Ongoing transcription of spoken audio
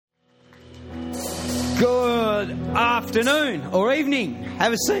Good afternoon or evening.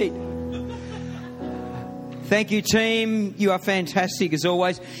 Have a seat. Thank you, team. You are fantastic as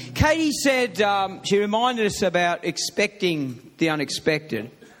always. Katie said she reminded us about expecting the unexpected.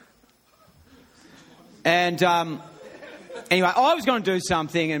 And anyway, I was going to do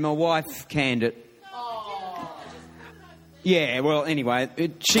something and my wife canned it. Yeah, well, anyway,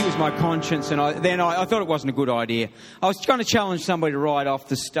 she was my conscience, and I thought it wasn't a good idea. I was trying to challenge somebody to ride off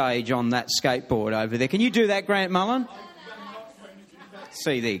the stage on that skateboard over there. Can you do that, Grant Mullen?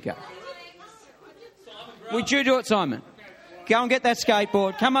 See, there you go. Would you do it, Simon? Go and get that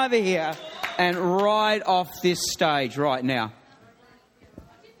skateboard. Come over here and ride off this stage right now.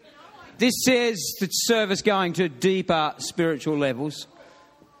 This says the service going to deeper spiritual levels.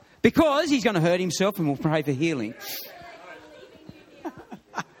 Because he's going to hurt himself and we'll pray for healing.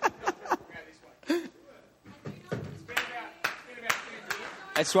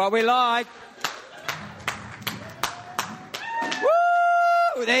 That's what we like.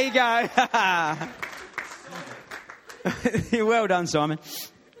 Woo! There you go. Well done, Simon.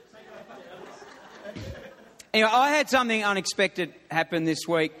 Anyway, I had something unexpected happen this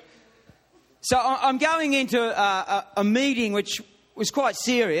week. So I'm going into a meeting which was quite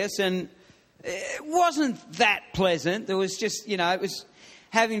serious, and it wasn't that pleasant. There was just, it was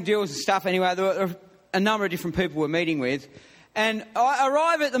having to deal with stuff anyway. There were a number of different people we're meeting with. And I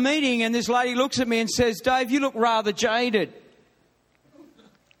arrive at the meeting and this lady looks at me and says, "Dave, you look rather jaded."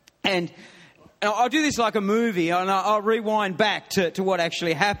 And I'll do this like a movie, and I'll rewind back to what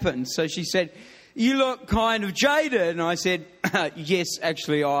actually happened. So she said, "You look kind of jaded." And I said, "Yes,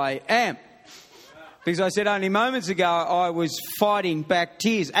 actually I am." Because I said only moments ago I was fighting back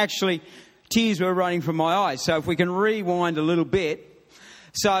tears. Actually, tears were running from my eyes. So if we can rewind a little bit.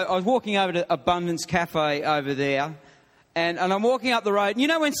 So I was walking over to Abundance Cafe over there. And I'm walking up the road. And you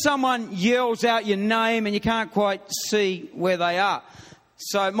know when someone yells out your name and you can't quite see where they are?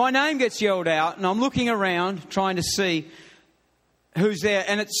 So my name gets yelled out and I'm looking around trying to see who's there.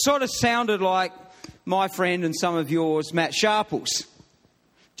 And it sort of sounded like my friend and some of yours, Matt Sharples.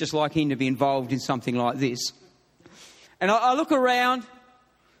 Just like him to be involved in something like this. And I look around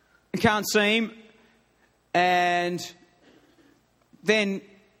and can't see him. And then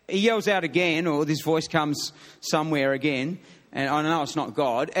he yells out again, or this voice comes somewhere again, and I know it's not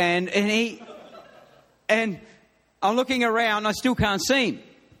God. And I'm looking around, and I still can't see him.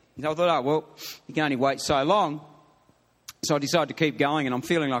 And I thought, well, you can only wait so long. So I decided to keep going, and I'm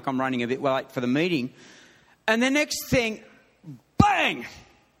feeling like I'm running a bit late for the meeting. And the next thing, bang!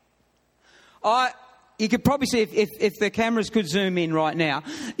 You could probably see, if the cameras could zoom in right now,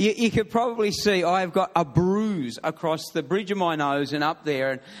 you could probably see I've got a bruise across the bridge of my nose and up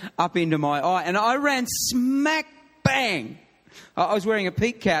there and up into my eye. And I ran smack bang. I was wearing a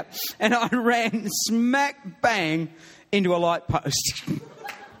peak cap and I ran smack bang into a light post.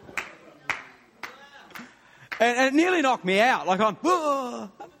 and it nearly knocked me out. Like I'm... Whoa!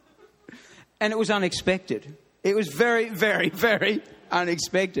 And it was unexpected. It was very, very, very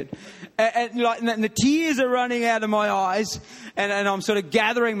unexpected. And the tears are running out of my eyes, and I'm sort of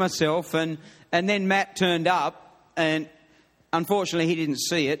gathering myself, and then Matt turned up, and unfortunately he didn't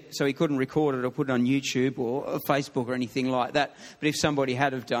see it, so he couldn't record it or put it on YouTube or Facebook or anything like that. But if somebody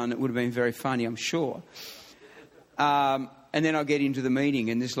had have done, it would have been very funny, I'm sure. And then I get into the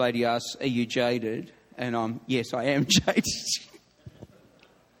meeting, and this lady asks, "Are you jaded?" And yes, I am jaded.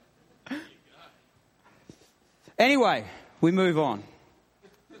 Anyway, we move on.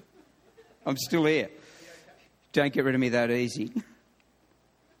 I'm still here. Don't get rid of me that easy.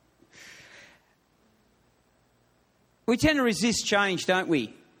 We tend to resist change, don't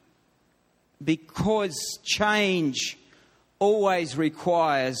we? Because change always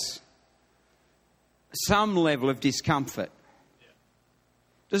requires some level of discomfort.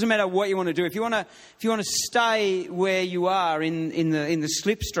 Doesn't matter what you want to do. If you want to stay where you are in the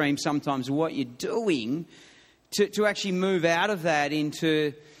slipstream sometimes of what you're doing, to actually move out of that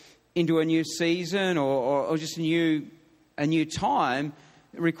into a new season or just a new time,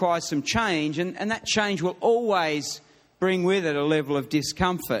 it requires some change, and that change will always bring with it a level of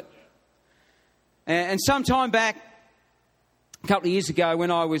discomfort. And some time back, a couple of years ago,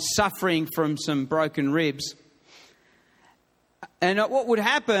 when I was suffering from some broken ribs, and what would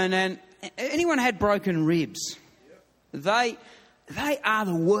happen, and anyone had broken ribs, they are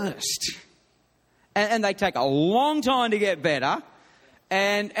the worst. And they take a long time to get better.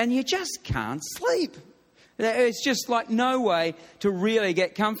 And you just can't sleep. It's just like no way to really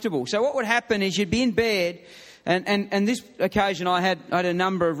get comfortable. So what would happen is you'd be in bed, and this occasion I had a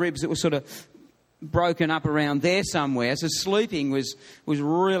number of ribs that were sort of broken up around there somewhere. So sleeping was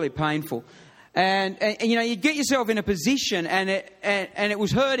really painful. And you know, you get yourself in a position and it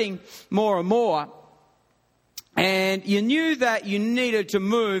was hurting more and more. And you knew that you needed to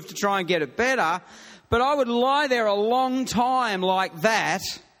move to try and get it better. But I would lie there a long time like that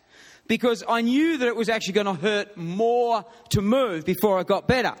because I knew that it was actually going to hurt more to move before it got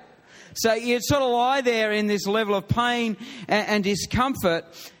better. So you'd sort of lie there in this level of pain and discomfort.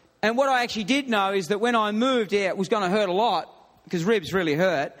 And what I actually did know is that when I moved, it was going to hurt a lot because ribs really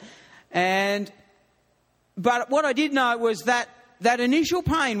hurt. But what I did know was that initial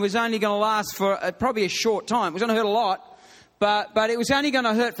pain was only going to last for probably a short time. It was going to hurt a lot, but it was only going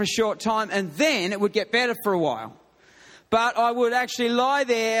to hurt for a short time, and then it would get better for a while. But I would actually lie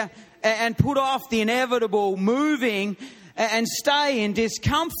there and put off the inevitable moving and stay in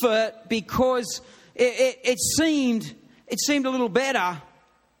discomfort because it seemed a little better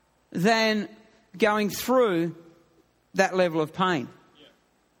than going through that level of pain.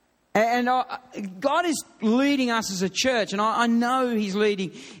 And God is leading us as a church, and I know He's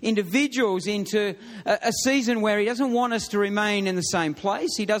leading individuals into a season where He doesn't want us to remain in the same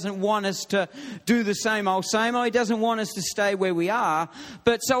place. He doesn't want us to do the same old. He doesn't want us to stay where we are.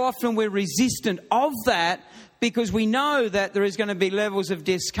 But so often we're resistant of that because we know that there is going to be levels of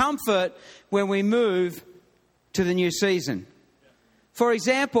discomfort when we move to the new season. For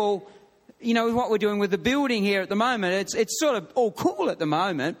example, you know, what we're doing with the building here at the moment, it's sort of all cool at the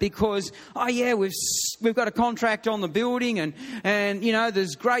moment because, we've got a contract on the building and you know,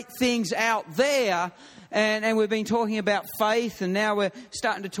 there's great things out there and we've been talking about faith and now we're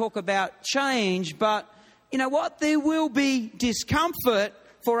starting to talk about change. But you know what? There will be discomfort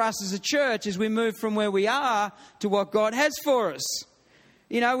for us as a church as we move from where we are to what God has for us.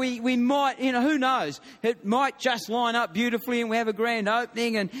 You know, we might, you know, who knows? It might just line up beautifully and we have a grand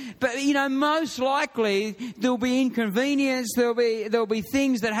opening. But, you know, most likely there'll be inconvenience. There'll be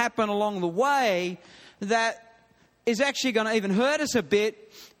things that happen along the way that is actually going to even hurt us a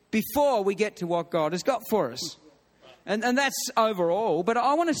bit before we get to what God has got for us. And that's overall. But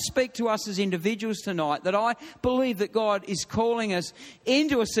I want to speak to us as individuals tonight that I believe that God is calling us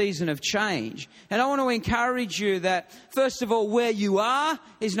into a season of change. And I want to encourage you that, first of all, where you are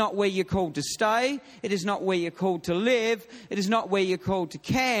is not where you're called to stay. It is not where you're called to live. It is not where you're called to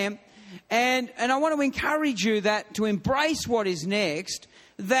camp. And I want to encourage you that to embrace what is next,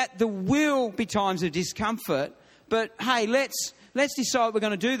 that there will be times of discomfort. But, hey, let's decide we're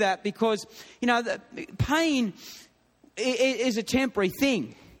going to do that because, you know, the pain is a temporary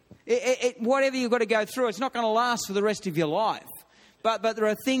thing. Whatever you've got to go through, it's not going to last for the rest of your life. But there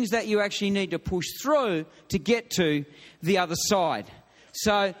are things that you actually need to push through to get to the other side.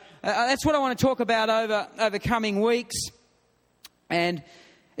 So that's what I want to talk about over coming weeks. And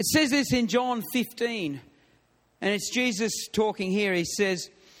it says this in John 15. And it's Jesus talking here. He says,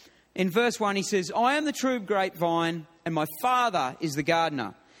 in verse 1, he says, I am the true grapevine and my Father is the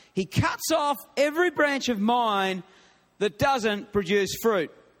gardener. He cuts off every branch of mine that doesn't produce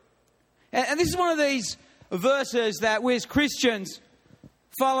fruit. And this is one of these verses that we as Christians,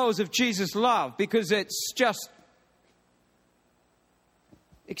 followers of Jesus, love because it's just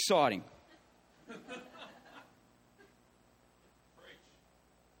exciting.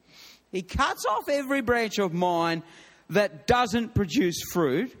 He cuts off every branch of mine that doesn't produce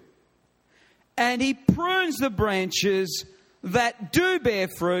fruit, and He prunes the branches that do bear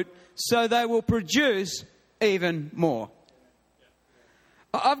fruit so they will produce even more.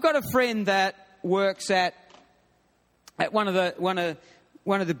 I've got a friend that works at one of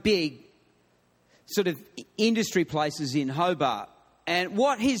the big sort of industry places in Hobart, and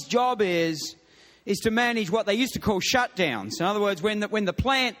what his job is to manage what they used to call shutdowns. In other words, when the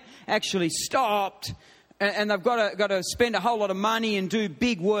plant actually stopped, and they've got to spend a whole lot of money and do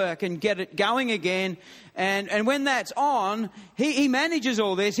big work and get it going again, and when that's on, he manages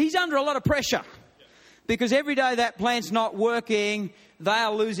all this. He's under a lot of pressure. Because every day that plant's not working, they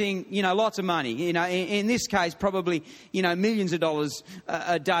are losing, you know, lots of money. You know, in this case, probably, you know, millions of dollars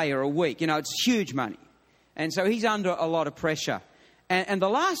a day or a week. You know, it's huge money. And so he's under a lot of pressure. And the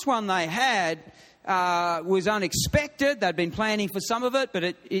last one they had was unexpected. They'd been planning for some of it,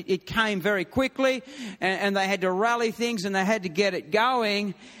 but it came very quickly. And they had to rally things and they had to get it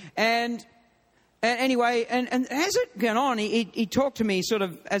going. And anyway, and as it went on, he talked to me sort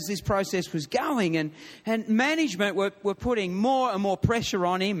of as this process was going, and management were putting more and more pressure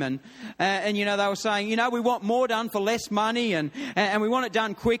on him, and you know, they were saying, you know, we want more done for less money, and we want it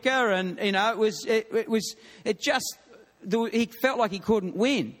done quicker, and you know, he felt like he couldn't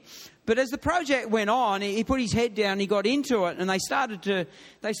win. But as the project went on, he put his head down, he got into it, and they started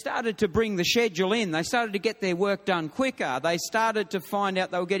to bring the schedule in. They started to get their work done quicker. They started to find out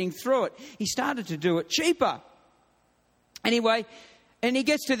they were getting through it. He started to do it cheaper. Anyway, and he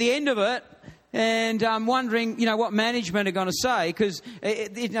gets to the end of it, and I'm wondering, what management are going to say, because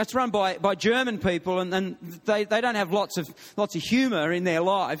it's run by German people, and they don't have lots of humour in their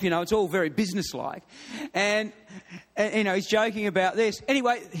life. It's all very businesslike, and he's joking about this.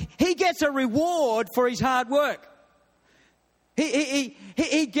 Anyway, he gets a reward for his hard work. He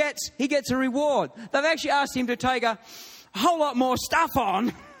gets a reward. They've actually asked him to take a whole lot more stuff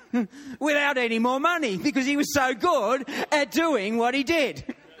on without any more money, because he was so good at doing what he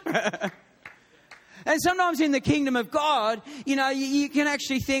did. And sometimes in the kingdom of God, you can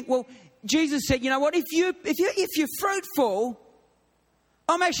actually think, well, Jesus said, what, if you're fruitful,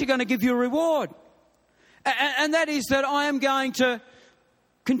 I'm actually going to give you a reward. And that is that I am going to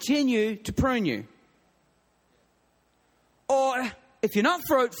continue to prune you. Or if you're not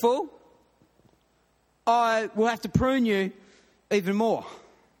fruitful, I will have to prune you even more.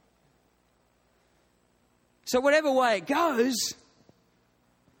 So whatever way it goes,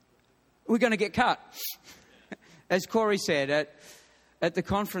 we're going to get cut. As Corey said at the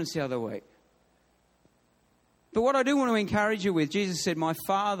conference the other week. But what I do want to encourage you with, Jesus said, my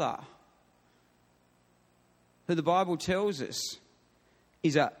Father, who the Bible tells us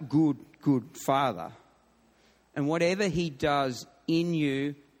is a good Father. And whatever he does in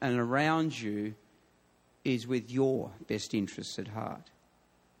you and around you is with your best interests at heart.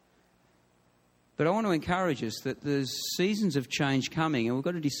 But I want to encourage us that there's seasons of change coming, and we've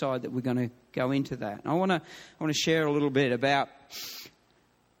got to decide that we're going to go into that. And I want to share a little bit about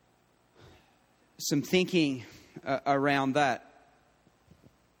some thinking around that.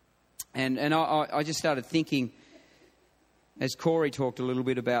 And I just started thinking, as Corey talked a little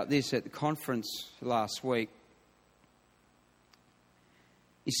bit about this at the conference last week.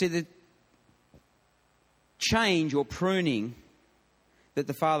 You see, the change or pruning that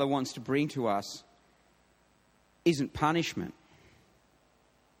the Father wants to bring to us isn't punishment.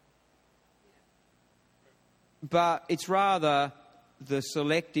 But it's rather the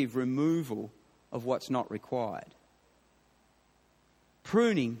selective removal of what's not required.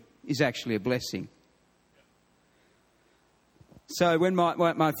 Pruning is actually a blessing. So when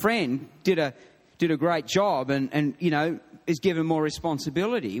my friend did a great job and is given more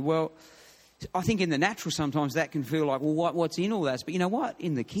responsibility, well, I think in the natural sometimes that can feel like, well, what's in all that? But you know what?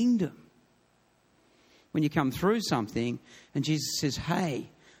 In the kingdom, when you come through something and Jesus says, hey,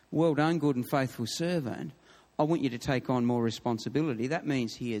 well done, good and faithful servant, I want you to take on more responsibility. That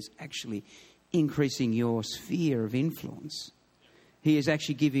means he is actually increasing your sphere of influence. He is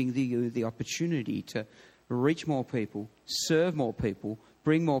actually giving you the opportunity to reach more people, serve more people,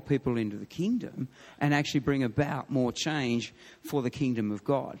 bring more people into the kingdom, and actually bring about more change for the kingdom of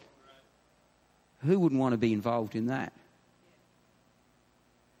God. Who wouldn't want to be involved in that?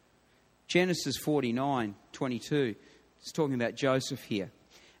 Genesis 49:22. It's talking about Joseph here.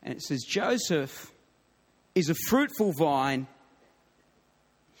 And it says, Joseph is a fruitful vine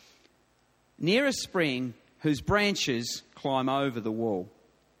near a spring whose branches climb over the wall.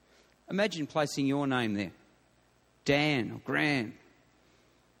 Imagine placing your name there. Dan or Gran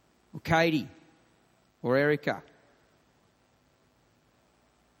or Katie or Erica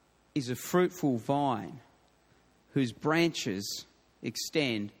is a fruitful vine whose branches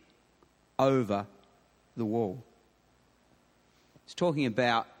extend over the wall. It's talking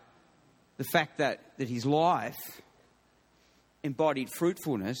about the fact that his life embodied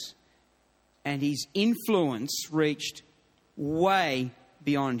fruitfulness and his influence reached way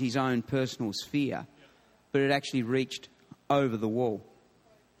beyond his own personal sphere, but it actually reached over the wall.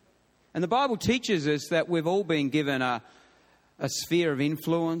 And the Bible teaches us that we've all been given a sphere of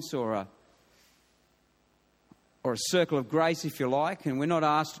influence or a circle of grace, if you like, and we're not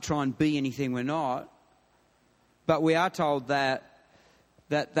asked to try and be anything we're not, but we are told that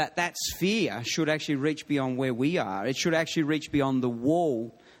sphere should actually reach beyond where we are. It should actually reach beyond the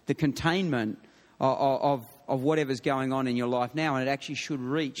wall, the containment of whatever's going on in your life now, and it actually should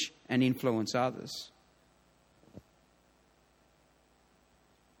reach and influence others.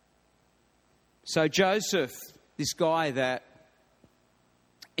 So Joseph, this guy that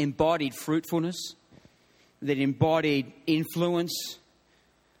embodied fruitfulness, that embodied influence,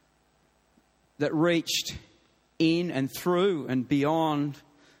 that reached in and through and beyond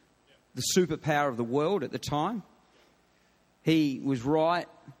the superpower of the world at the time. He was right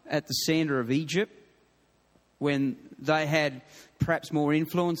at the centre of Egypt when they had perhaps more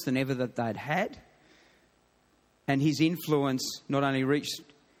influence than ever that they'd had. And his influence not only reached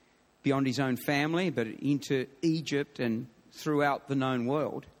beyond his own family, but into Egypt and throughout the known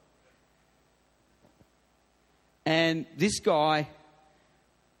world. And this guy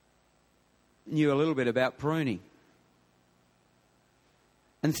knew a little bit about pruning.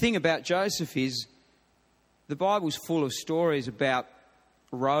 And the thing about Joseph is the Bible's full of stories about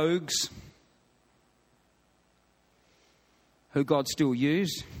rogues who God still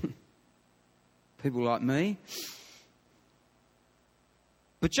used. People like me.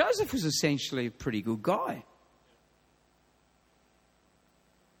 But Joseph was essentially a pretty good guy.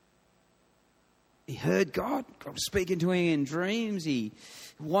 He heard God was speaking to him in dreams. He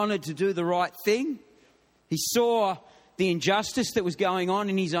wanted to do the right thing. He saw the injustice that was going on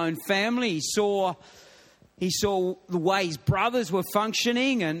in his own family. He saw the way his brothers were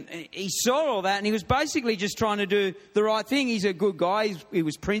functioning, and he saw all that, and he was basically just trying to do the right thing. He's a good guy. He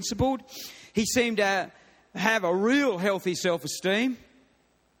was principled. He seemed to have a real healthy self-esteem,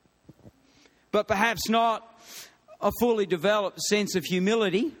 but perhaps not a fully developed sense of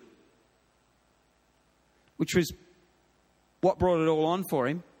humility, which was what brought it all on for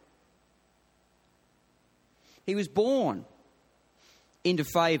him. He was born into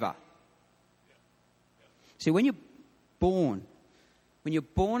favour. See, when you're born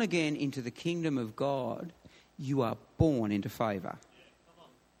again into the kingdom of God, you are born into favour.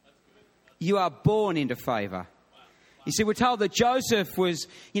 You are born into favour. You see, we're told that Joseph was,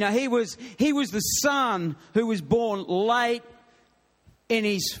 he was the son who was born late in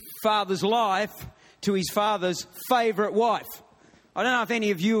his father's life to his father's favourite wife. I don't know if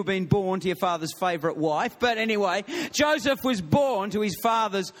any of you have been born to your father's favourite wife, but anyway, Joseph was born to his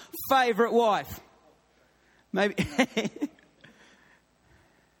father's favourite wife. Maybe.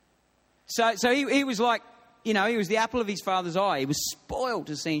 So he was like, he was the apple of his father's eye. He was spoilt,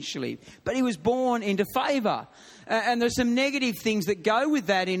 essentially. But he was born into favour. And there's some negative things that go with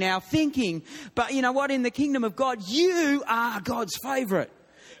that in our thinking. But you know what? In the kingdom of God, you are God's favourite.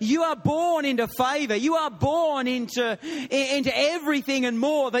 You are born into favour. You are born into everything and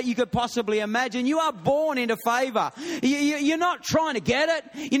more that you could possibly imagine. You are born into favour. You're not trying to get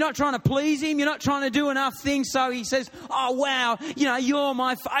it. You're not trying to please him. You're not trying to do enough things so he says, oh, wow, you're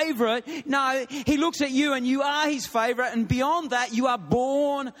my favourite. No, he looks at you and you are his favourite. And beyond that, you are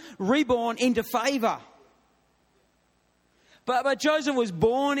reborn into favour. But Joseph was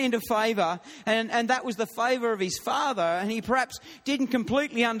born into favour, and that was the favour of his father, and he perhaps didn't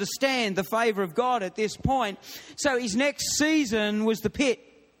completely understand the favour of God at this point. So his next season was the pit.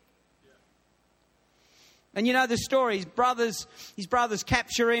 And you know the story, his brothers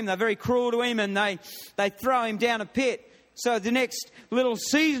capture him, they're very cruel to him, and they throw him down a pit. So the next little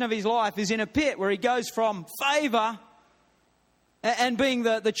season of his life is in a pit where he goes from favour and being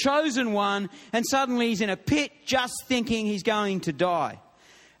the chosen one, and suddenly he's in a pit just thinking he's going to die.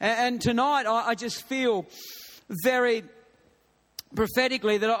 And tonight I just feel very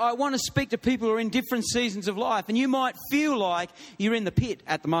prophetically that I want to speak to people who are in different seasons of life. And you might feel like you're in the pit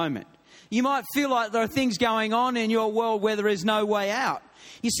at the moment. You might feel like there are things going on in your world where there is no way out.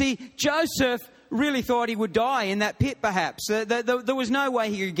 You see, Joseph really thought he would die in that pit perhaps. There was no way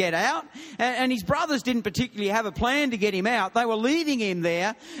he could get out. And his brothers didn't particularly have a plan to get him out. They were leaving him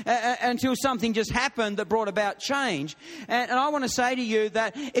there until something just happened that brought about change. And I want to say to you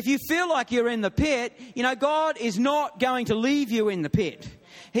that if you feel like you're in the pit, God is not going to leave you in the pit.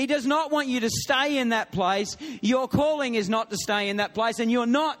 He does not want you to stay in that place. Your calling is not to stay in that place, and you're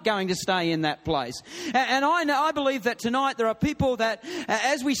not going to stay in that place. And I believe that tonight there are people that,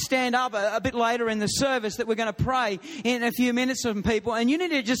 as we stand up a bit later in the service, that we're going to pray in a few minutes of people, and you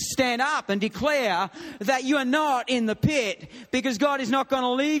need to just stand up and declare that you are not in the pit, because God is not going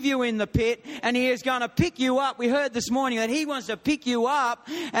to leave you in the pit, and He is going to pick you up. We heard this morning that He wants to pick you up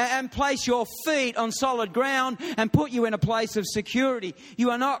and place your feet on solid ground and put you in a place of security. You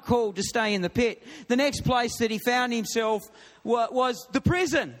are not called to stay in the pit. The next place that he found himself was the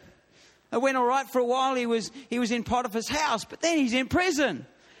prison. It went all right for a while. He was in Potiphar's house, but then he's in prison.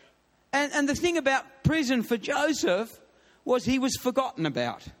 And the thing about prison for Joseph was he was forgotten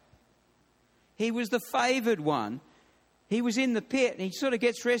about. He was the favoured one. He was in the pit, and he sort of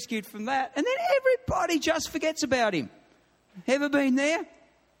gets rescued from that. And then everybody just forgets about him. Ever been there?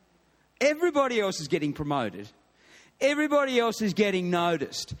 Everybody else is getting promoted. Everybody else is getting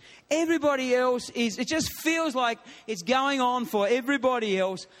noticed. Everybody else it just feels like it's going on for everybody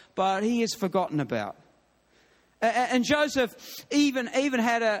else, but he is forgotten about. And Joseph even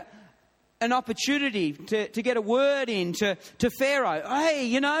had an opportunity to get a word in to Pharaoh.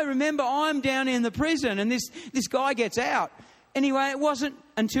 Hey, remember I'm down in the prison, and this guy gets out. Anyway, it wasn't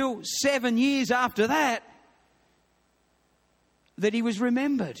until 7 years after that he was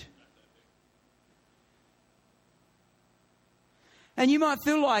remembered. And you might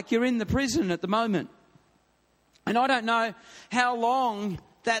feel like you're in the prison at the moment. And I don't know how long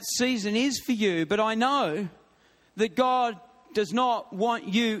that season is for you, but I know that God does not want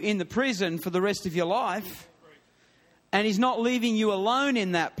you in the prison for the rest of your life. And He's not leaving you alone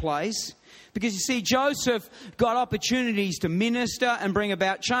in that place. Because you see, Joseph got opportunities to minister and bring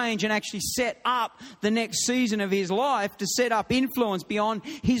about change and actually set up the next season of his life, to set up influence beyond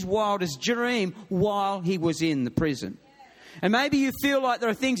his wildest dream while he was in the prison. And maybe you feel like there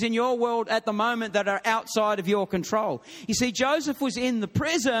are things in your world at the moment that are outside of your control. You see, Joseph was in the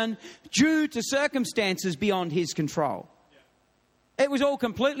prison due to circumstances beyond his control. It was all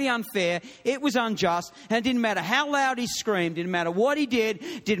completely unfair. It was unjust. And it didn't matter how loud he screamed. Didn't matter what he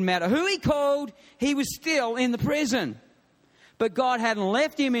did. Didn't matter who he called. He was still in the prison. But God hadn't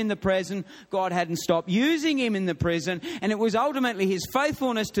left him in the prison. God hadn't stopped using him in the prison. And it was ultimately his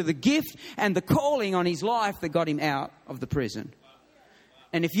faithfulness to the gift and the calling on his life that got him out of the prison.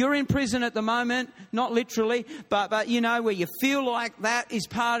 And if you're in prison at the moment, not literally, but you know, where you feel like that is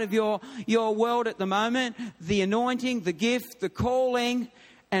part of your world at the moment, the anointing, the gift, the calling,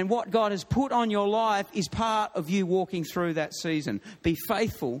 and what God has put on your life is part of you walking through that season. Be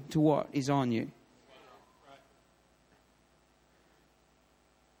faithful to what is on you.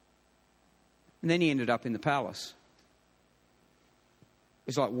 And then he ended up in the palace.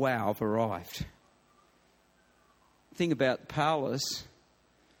 It's like, wow, I've arrived. The thing about the palace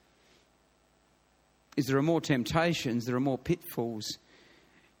is there are more temptations, there are more pitfalls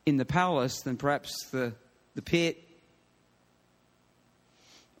in the palace than perhaps the pit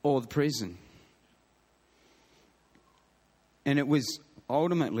or the prison. And it was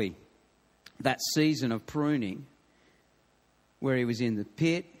ultimately that season of pruning where he was in the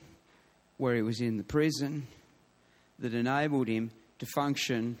pit, where he was in the prison, that enabled him to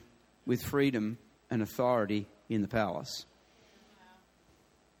function with freedom and authority in the palace.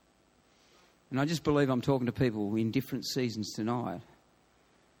 And I just believe I'm talking to people in different seasons tonight.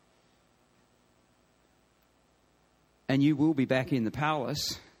 And you will be back in the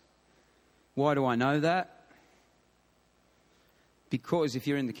palace. Why do I know that? Because if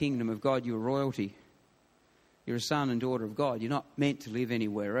you're in the kingdom of God, you're royalty. You're a son and daughter of God. You're not meant to live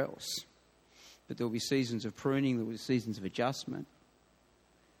anywhere else. But there will be seasons of pruning, there will be seasons of adjustment.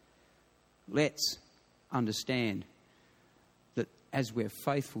 Let's understand that as we're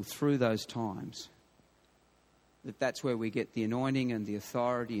faithful through those times, that's where we get the anointing and the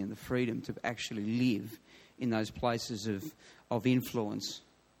authority and the freedom to actually live in those places of influence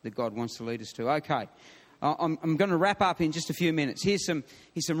that God wants to lead us to. Okay, I'm going to wrap up in just a few minutes. Here's some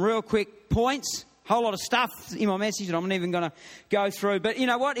real quick points. Whole lot of stuff in my message that I'm not even going to go through. But you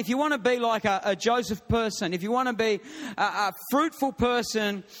know what? If you want to be like a Joseph person, if you want to be a fruitful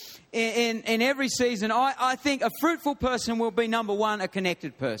person in every season, I think a fruitful person will be, number one, a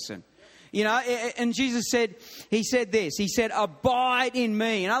connected person. You know, and Jesus said, He said this, He said, abide in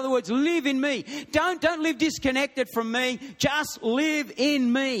me. In other words, live in me. Don't live disconnected from me. Just live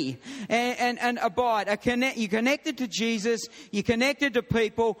in me and abide. You're connected to Jesus. You're connected to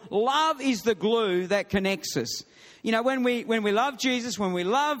people. Love is the glue that connects us. You know, when we love Jesus, when we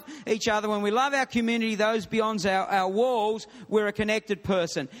love each other, when we love our community, those beyond our walls, we're a connected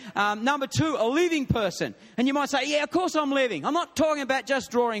person. Number two, a living person. And you might say, yeah, of course I'm living. I'm not talking about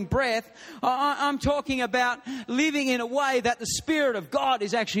just drawing breath. I'm talking about living in a way that the Spirit of God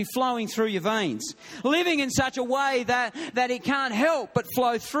is actually flowing through your veins. Living in such a way that it can't help but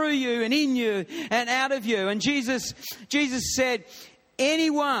flow through you and in you and out of you. And Jesus said,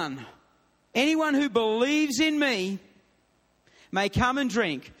 anyone who believes in me may come and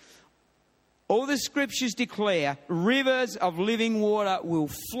drink. All the scriptures declare rivers of living water will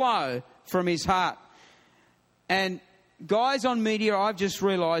flow from his heart. And guys on media, I've just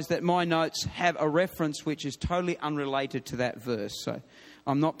realised that my notes have a reference which is totally unrelated to that verse. So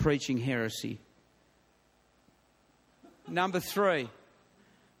I'm not preaching heresy. Number three,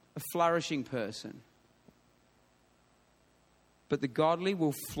 a flourishing person. But the godly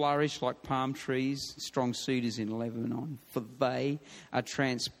will flourish like palm trees, strong cedars in Lebanon, for they are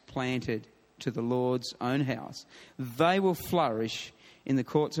transplanted to the Lord's own house. They will flourish in the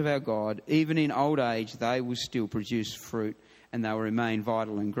courts of our God. Even in old age, they will still produce fruit and they will remain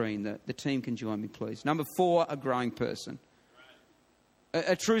vital and green. The team can join me, please. Number four, a growing person.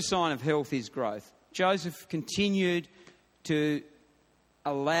 A true sign of health is growth. Joseph continued to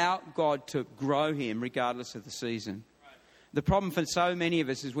allow God to grow him regardless of the season. The problem for so many of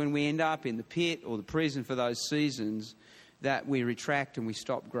us is when we end up in the pit or the prison for those seasons that we retract and we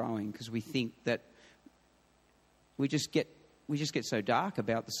stop growing because we think that we just get so dark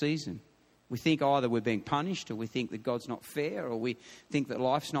about the season. We think either we're being punished, or we think that God's not fair, or we think that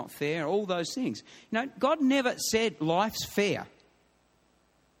life's not fair, all those things. God never said life's fair.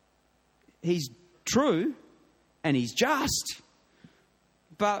 He's true and he's just.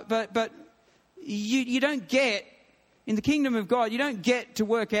 But you don't get, in the kingdom of God, you don't get to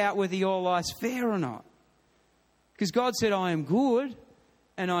work out whether your life's fair or not. Because God said, I am good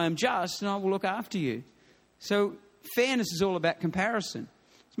and I am just and I will look after you. So fairness is all about comparison.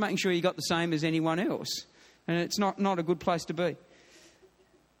 It's making sure you got the same as anyone else. And it's not a good place to be.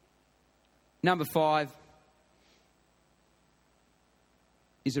 Number 5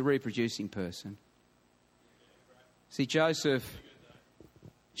 is a reproducing person. See, Joseph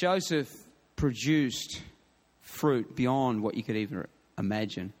produced fruit beyond what you could even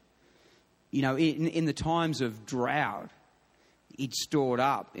imagine. In the times of drought, he'd stored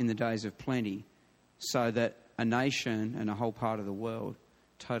up in the days of plenty so that a nation and a whole part of the world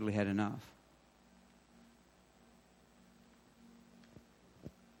totally had enough.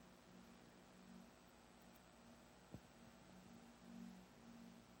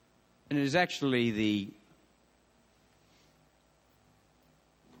 And it is actually the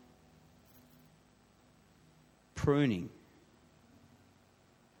pruning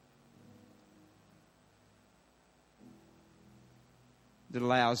that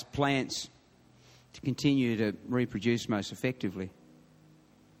allows plants to continue to reproduce most effectively.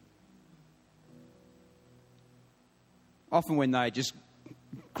 Often when they just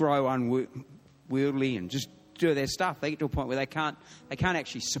grow unwieldy and just do their stuff, they get to a point where they can't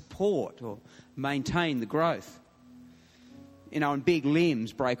actually support or maintain the growth. And big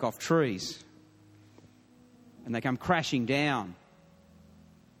limbs break off trees and they come crashing down.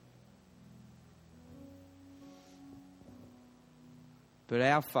 But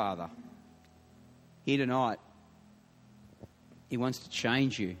our Father, here tonight, He wants to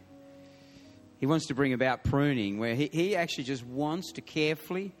change you. He wants to bring about pruning where he actually just wants to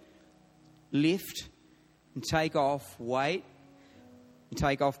carefully lift and take off weight and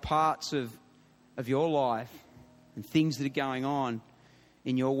take off parts of your life and things that are going on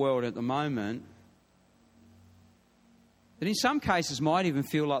in your world at the moment that in some cases might even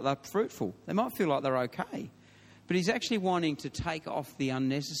feel like they're fruitful. They might feel like they're okay. But He's actually wanting to take off the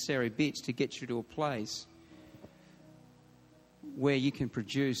unnecessary bits to get you to a place where you can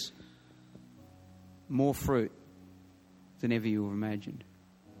produce more fruit than ever you imagined.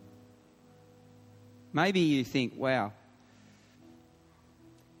 Maybe you think, wow,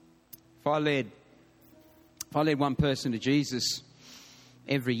 if I led one person to Jesus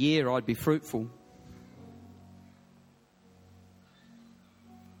every year, I'd be fruitful.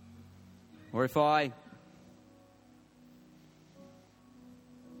 Or if I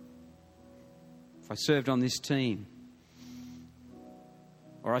served on this team,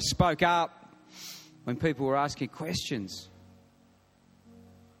 or I spoke up when people were asking questions,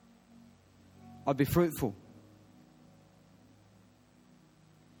 I'd be fruitful.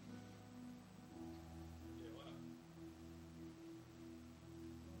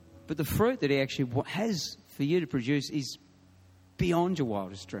 But the fruit that He actually has for you to produce is beyond your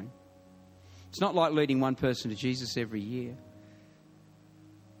wildest dream. It's not like leading one person to Jesus every year.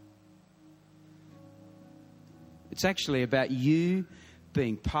 It's actually about you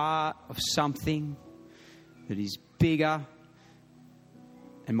being part of something that is bigger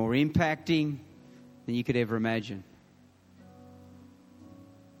and more impacting than you could ever imagine.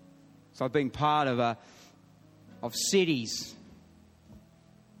 So I've been part of cities,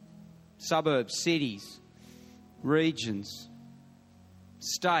 suburbs, cities, regions,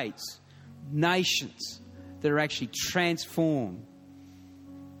 states, nations that are actually transformed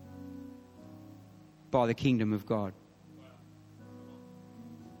by the kingdom of God.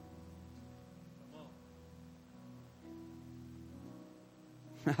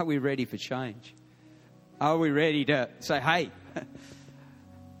 Are we ready for change? Are we ready to say, hey,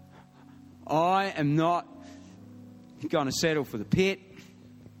 I am not going to settle for the pit.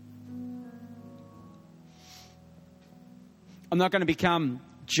 I'm not going to become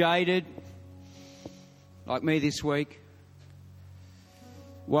jaded like me this week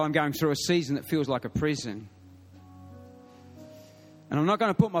while I'm going through a season that feels like a prison. And I'm not going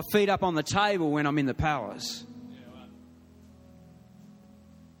to put my feet up on the table when I'm in the palace.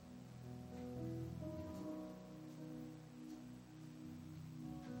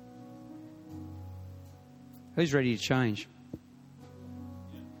 Who's ready to change?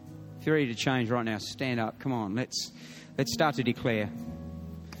 If you're ready to change right now, stand up. Come on, let's start to declare.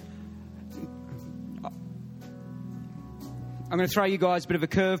 I'm going to throw you guys a bit of a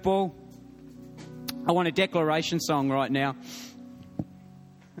curveball. I want a declaration song right now.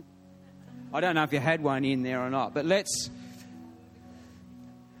 I don't know if you had one in there or not, but let's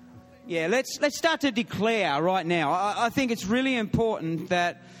start to declare right now. I think it's really important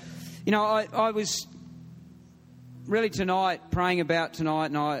that, I was really praying about tonight,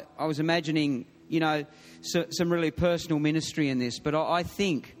 and I was imagining, some really personal ministry in this. But I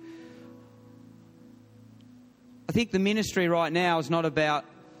think the ministry right now is not about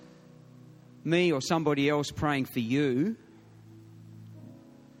me or somebody else praying for you.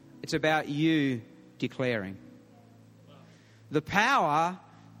 It's about you declaring. The power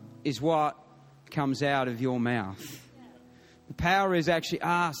is what comes out of your mouth. The power is actually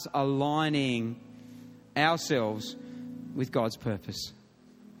us aligning ourselves with God's purpose.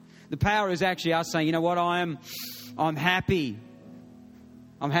 The power is actually us saying, you know what, I'm happy.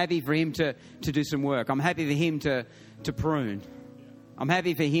 I'm happy for him to do some work. I'm happy for him to prune. I'm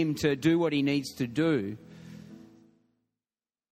happy for him to do what he needs to do.